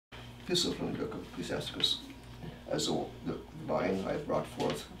epistle from the book of Ecclesiasticus. As the vine I have brought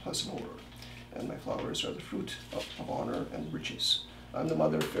forth pleasant odor, and my flowers are the fruit of honor and riches. I am the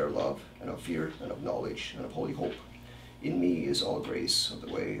mother of fair love, and of fear, and of knowledge, and of holy hope. In me is all grace of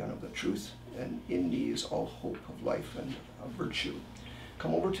the way and of the truth, and in me is all hope of life and of virtue.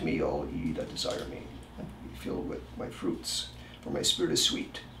 Come over to me, all ye that desire me, and be filled with my fruits. For my spirit is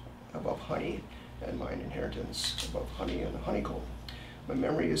sweet, above honey, and mine inheritance above honey and honeycomb. My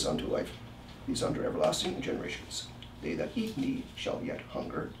memory is unto life, is unto everlasting generations. They that eat me shall yet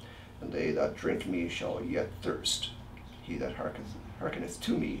hunger, and they that drink me shall yet thirst. He that hearkeneth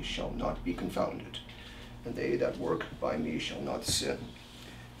to me shall not be confounded, and they that work by me shall not sin.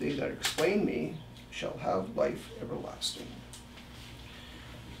 They that explain me shall have life everlasting.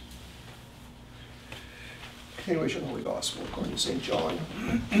 Continuation of the Holy Gospel according to St. John.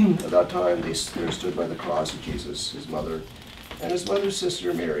 At that time there stood by the cross of Jesus his mother, and his mother's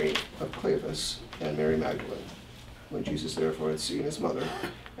sister Mary of Cleophas, and Mary Magdalene. When Jesus therefore had seen his mother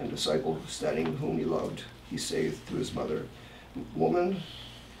and disciple standing whom he loved, he saith to his mother, Woman,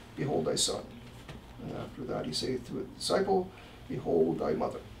 behold thy son. And after that he saith to the disciple, Behold thy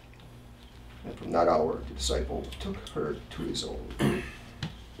mother. And from that hour the disciple took her to his own.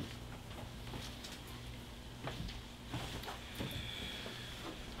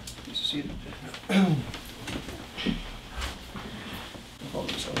 Please be seated.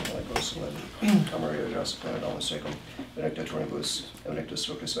 Maria, gracia plena, Dominus tecum, benedicta Trinibus, benedictus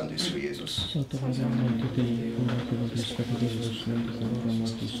fructus ventris tui, Iesus. Santa Maria, Mother Dei, ora pro nobis peccatoribus, nunc et in hora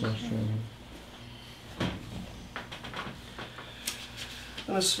mortis nostre. Amen.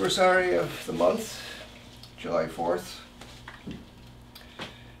 On this Rosary of the month, July 4th,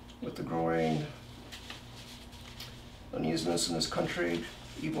 with the growing uneasiness in this country,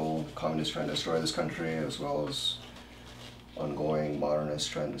 evil communists trying to destroy this country, as well as ongoing modernists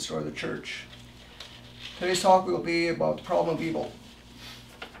trying to destroy the church. Today's talk will be about the problem of evil.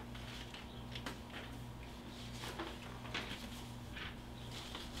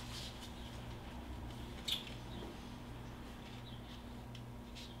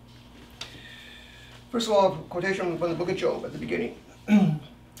 First of all, a quotation from the book of Job at the beginning.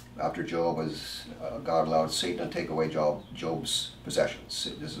 After Job was, God allowed Satan to take away Job's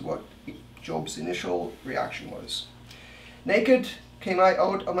possessions. This is what Job's initial reaction was. Naked came I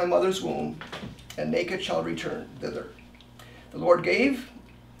out of my mother's womb, and naked shall return thither. The Lord gave,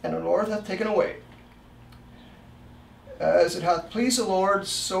 and the Lord hath taken away. As it hath pleased the Lord,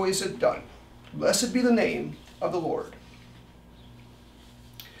 so is it done. Blessed be the name of the Lord.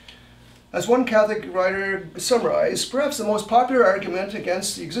 As one Catholic writer summarized, perhaps the most popular argument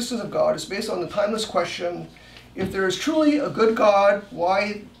against the existence of God is based on the timeless question, if there is truly a good God,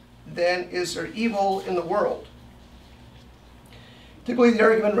 why then is there evil in the world? Typically the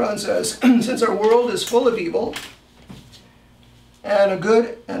argument runs as, since our world is full of evil, and a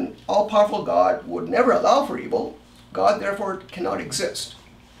good and all-powerful God would never allow for evil, God therefore cannot exist.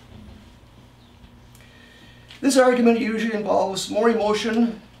 This argument usually involves more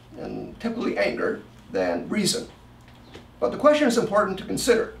emotion, and typically anger, than reason. But the question is important to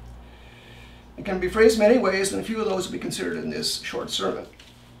consider. It can be phrased many ways, and a few of those will be considered in this short sermon.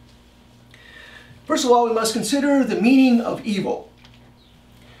 First of all, we must consider the meaning of evil.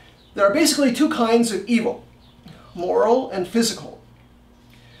 There are basically two kinds of evil, moral and physical.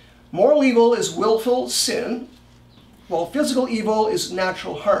 Moral evil is willful sin, while physical evil is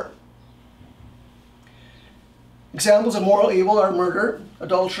natural harm. Examples of moral evil are murder,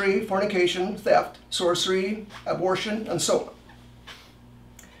 adultery, fornication, theft, sorcery, abortion, and so on.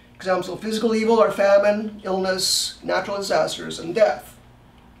 Examples of physical evil are famine, illness, natural disasters, and death.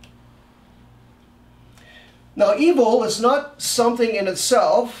 Now, evil is not something in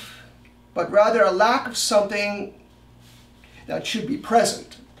itself, but rather a lack of something that should be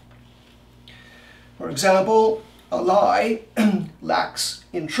present. For example, a lie lacks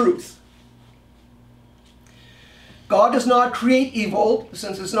in truth. God does not create evil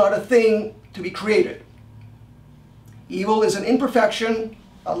since it's not a thing to be created. Evil is an imperfection,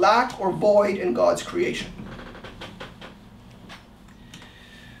 a lack or void in God's creation.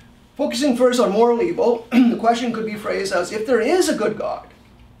 Focusing first on moral evil, the question could be phrased as, if there is a good God,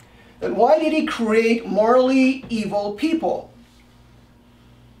 then why did he create morally evil people?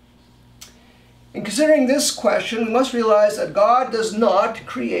 In considering this question, we must realize that God does not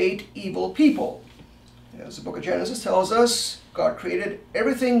create evil people. As the book of Genesis tells us, God created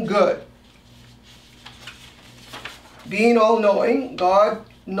everything good. Being all-knowing, God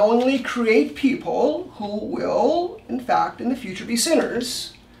knowingly create people who will, in fact, in the future be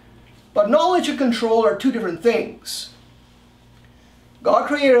sinners. But knowledge and control are two different things. God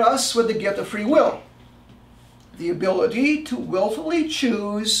created us with the gift of free will, the ability to willfully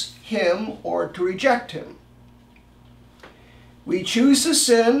choose Him or to reject Him. We choose to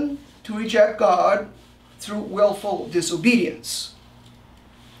sin, to reject God, through willful disobedience.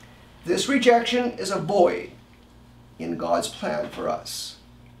 This rejection is a void in God's plan for us.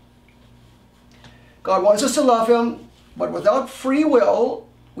 God wants us to love Him, but without free will,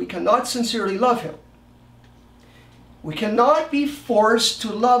 we cannot sincerely love Him. We cannot be forced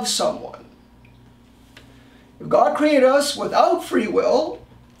to love someone. If God created us without free will,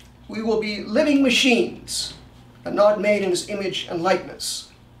 we will be living machines and not made in His image and likeness.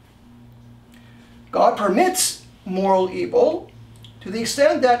 God permits moral evil to the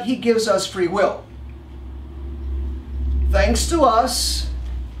extent that He gives us free will. Thanks to us,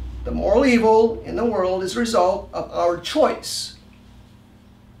 the moral evil in the world is a result of our choice.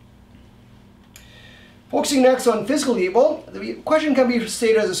 Focusing next on physical evil, the question can be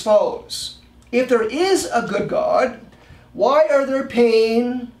stated as follows. If there is a good God, why are there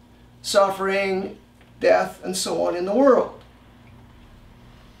pain, suffering, death, and so on in the world?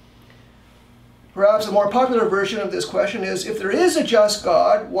 Perhaps a more popular version of this question is, if there is a just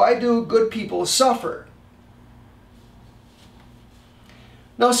God, why do good people suffer?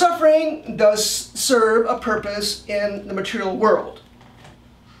 Now, suffering does serve a purpose in the material world.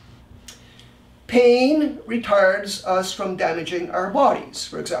 Pain retards us from damaging our bodies,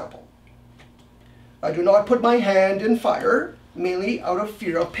 for example. I do not put my hand in fire, mainly out of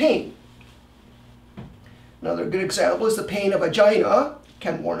fear of pain. Another good example is the pain of angina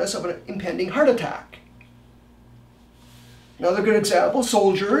can warn us of an impending heart attack. Another good example,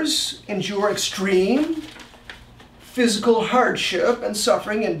 soldiers endure extreme physical hardship and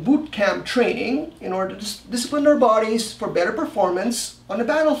suffering in boot camp training in order to discipline their bodies for better performance on the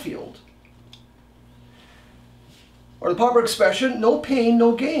battlefield. Or the popular expression, no pain,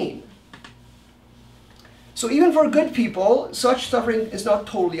 no gain. So even for good people, such suffering is not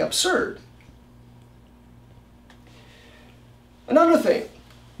totally absurd. Another thing,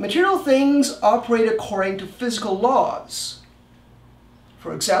 material things operate according to physical laws.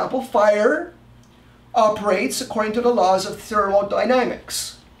 For example, fire operates according to the laws of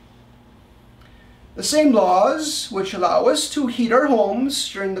thermodynamics. The same laws which allow us to heat our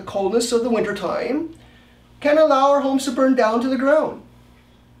homes during the coldness of the wintertime can allow our homes to burn down to the ground.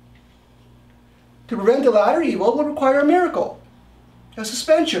 To prevent the latter evil will require a miracle, a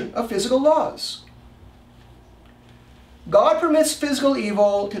suspension of physical laws. God permits physical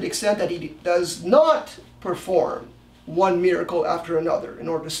evil to the extent that He does not perform one miracle after another in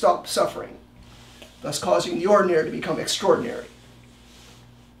order to stop suffering, thus causing the ordinary to become extraordinary.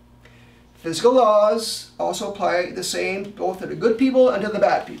 Physical laws also apply the same both to the good people and to the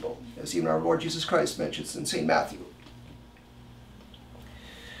bad people, as even our Lord Jesus Christ mentions in St. Matthew.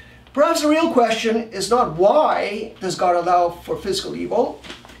 Perhaps the real question is not why does God allow for physical evil,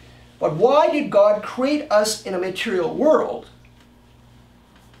 but why did God create us in a material world?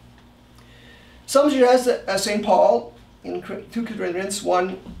 Some suggest that, as St. Paul in 2 Corinthians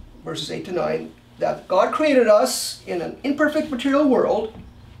 1, verses 8 to 9, that God created us in an imperfect material world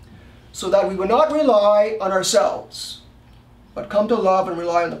so that we would not rely on ourselves, but come to love and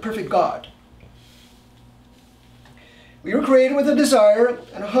rely on the perfect God. We were created with a desire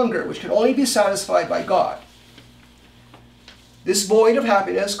and a hunger which can only be satisfied by God. This void of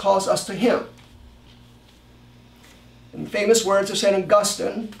happiness calls us to Him. In the famous words of St.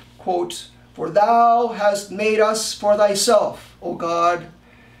 Augustine, quote, "For thou hast made us for thyself, O God,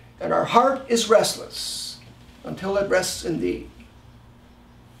 and our heart is restless until it rests in thee."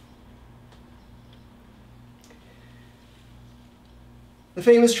 The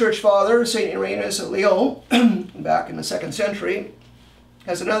famous church father, St. Irenaeus of Lyon, back in the 2nd century,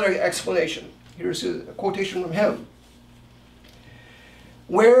 has another explanation. Here's a quotation from him.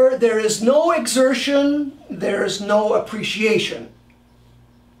 "Where there is no exertion, there is no appreciation.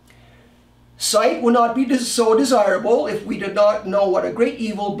 Sight would not be so desirable if we did not know what a great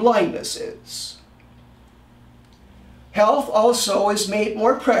evil blindness is. Health also is made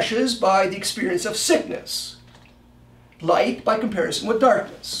more precious by the experience of sickness. Light by comparison with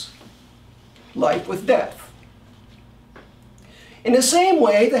darkness. Life with death. In the same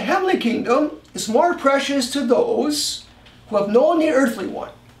way, the heavenly kingdom is more precious to those who have known the earthly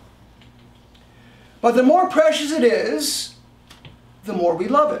one. But the more precious it is, the more we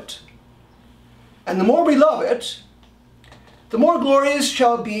love it. And the more we love it, the more glorious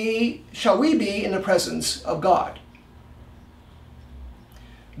shall we be in the presence of God.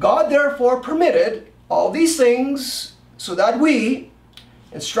 God therefore permitted all these things so that we,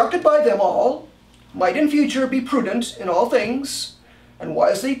 instructed by them all, might in future be prudent in all things, and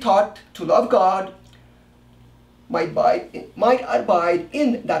wisely taught to love God, might abide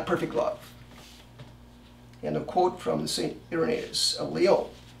in that perfect love. And a quote from St. Irenaeus of Lyon,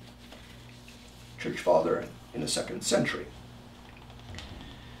 church father in the 2nd century.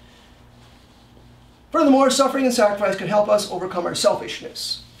 Furthermore, suffering and sacrifice can help us overcome our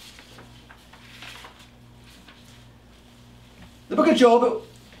selfishness. The book of Job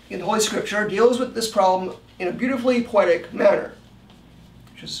in Holy Scripture deals with this problem in a beautifully poetic manner.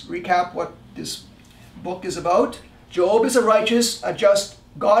 Just recap what this book is about. Job is a righteous, a just,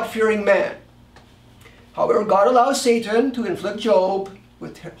 God-fearing man. However, God allows Satan to inflict Job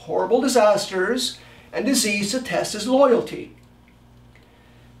with horrible disasters and disease to test his loyalty.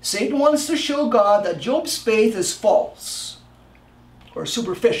 Satan wants to show God that Job's faith is false or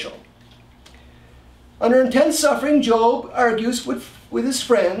superficial. Under intense suffering, Job argues with his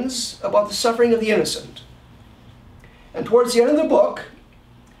friends about the suffering of the innocent. And towards the end of the book,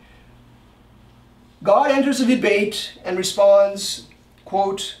 God enters the debate and responds,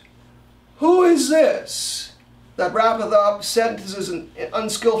 quote, "Who is this that wrappeth up sentences in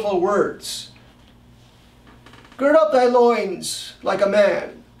unskillful words? Gird up thy loins like a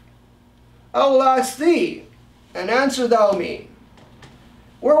man. I will ask thee, and answer thou me.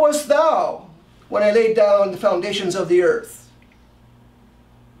 Where wast thou when I laid down the foundations of the earth?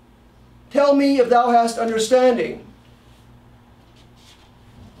 Tell me if thou hast understanding."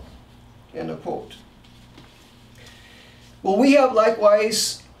 End of quote. Will we have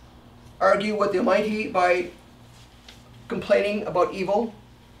likewise argue with the Almighty by complaining about evil?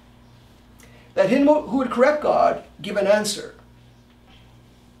 Let him who would correct God give an answer.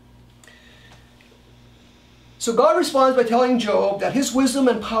 So God responds by telling Job that his wisdom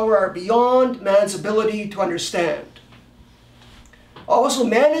and power are beyond man's ability to understand. Also,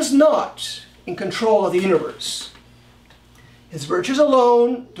 man is not in control of the universe. His virtues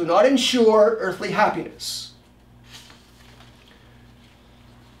alone do not ensure earthly happiness.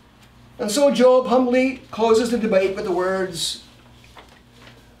 And so Job humbly closes the debate with the words,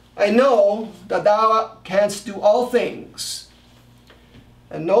 "I know that thou canst do all things,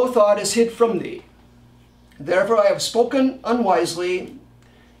 and no thought is hid from thee. Therefore I have spoken unwisely,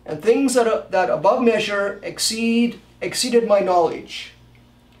 and things that above measure exceeded my knowledge.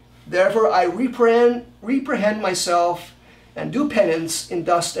 Therefore I reprehend myself, and do penance in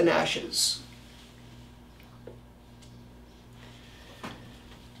dust and ashes."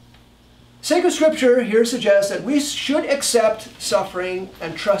 Sacred Scripture here suggests that we should accept suffering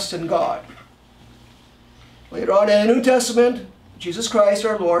and trust in God. Later on in the New Testament, Jesus Christ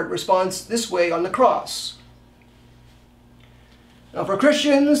our Lord responds this way on the cross. Now for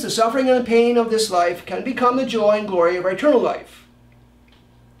Christians, the suffering and pain of this life can become the joy and glory of our eternal life.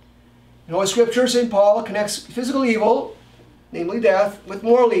 In Holy Scripture, St. Paul connects physical evil, namely death, with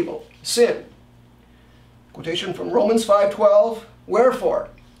moral evil, sin. Quotation from Romans 5:12, "Wherefore,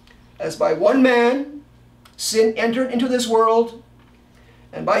 as by one man sin entered into this world,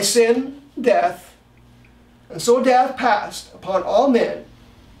 and by sin death, and so death passed upon all men,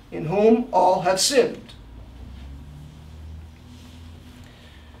 in whom all have sinned."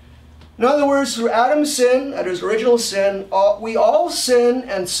 In other words, through Adam's sin, that is original sin, we all sin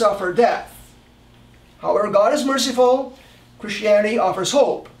and suffer death. However, God is merciful. Christianity offers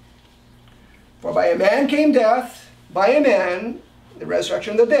hope. For by a man came death, by a man the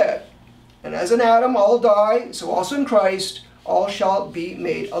resurrection of the dead. And as in Adam all die, so also in Christ all shall be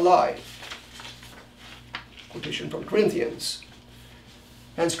made alive. Quotation from Corinthians.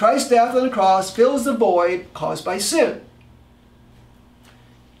 Hence Christ's death on the cross fills the void caused by sin.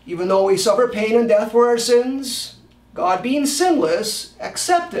 Even though we suffer pain and death for our sins, God being sinless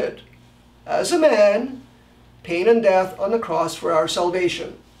accepted, as a man, pain and death on the cross for our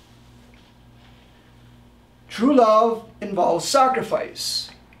salvation. True love involves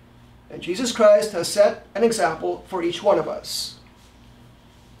sacrifice, and Jesus Christ has set an example for each one of us.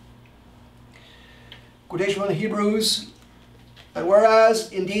 Quotation from the Hebrews, "And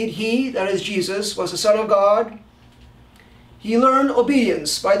whereas indeed he, that is Jesus, was the Son of God, he learned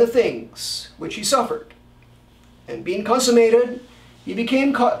obedience by the things which he suffered. And being consummated, he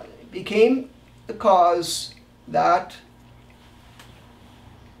became the cause that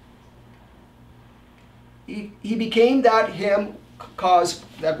he became that him cause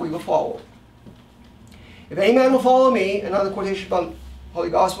that we will follow. If any man will follow me," another quotation from Holy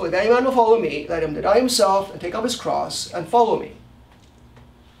Gospel, "if any man will follow me, let him deny himself and take up his cross and follow me."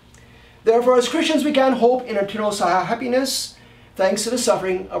 Therefore, as Christians, we can hope in eternal happiness thanks to the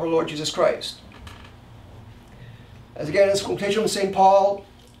suffering of our Lord Jesus Christ. As again, this quotation from St. Paul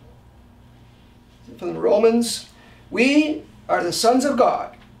from the Romans, "We are the sons of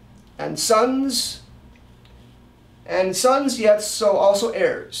God, and sons yet so also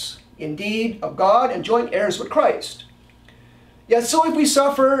heirs, indeed of God, and joint heirs with Christ. Yet so if we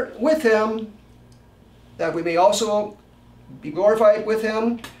suffer with him, that we may also be glorified with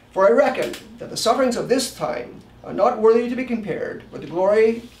him. For I reckon that the sufferings of this time are not worthy to be compared with the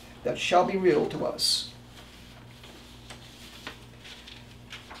glory that shall be revealed to us.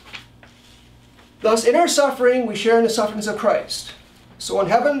 Thus, in our suffering, we share in the sufferings of Christ. So in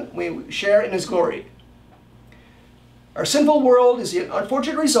heaven, we share in his glory. Our sinful world is the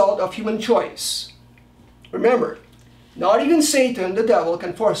unfortunate result of human choice. Remember, not even Satan, the devil,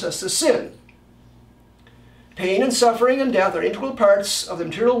 can force us to sin. Pain and suffering and death are integral parts of the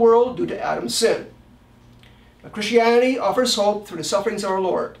material world due to Adam's sin. But Christianity offers hope through the sufferings of our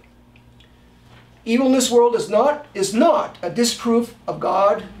Lord. Evil in this world is not a disproof of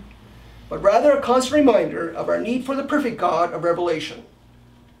God, but rather a constant reminder of our need for the perfect God of Revelation.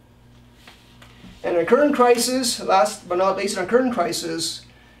 And in a current crisis, last but not least, in a current crisis,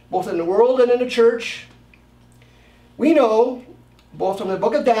 both in the world and in the church, we know, both from the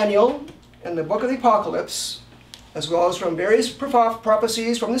book of Daniel and the book of the Apocalypse, as well as from various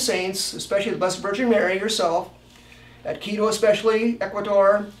prophecies from the saints, especially the Blessed Virgin Mary herself, at Quito especially,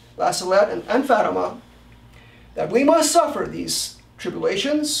 Ecuador, La Salette, and Fatima, that we must suffer these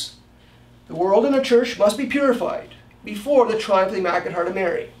tribulations. The world and the church must be purified before the triumph of the Immaculate Heart of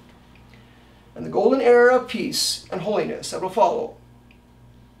Mary, and the golden era of peace and holiness that will follow.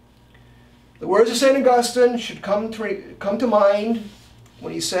 The words of St. Augustine should come to mind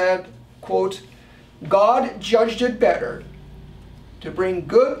when he said, quote, God judged it better to bring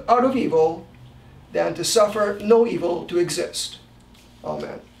good out of evil than to suffer no evil to exist.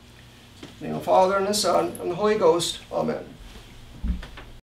 Amen. In the name of the Father, and the Son, and the Holy Ghost. Amen.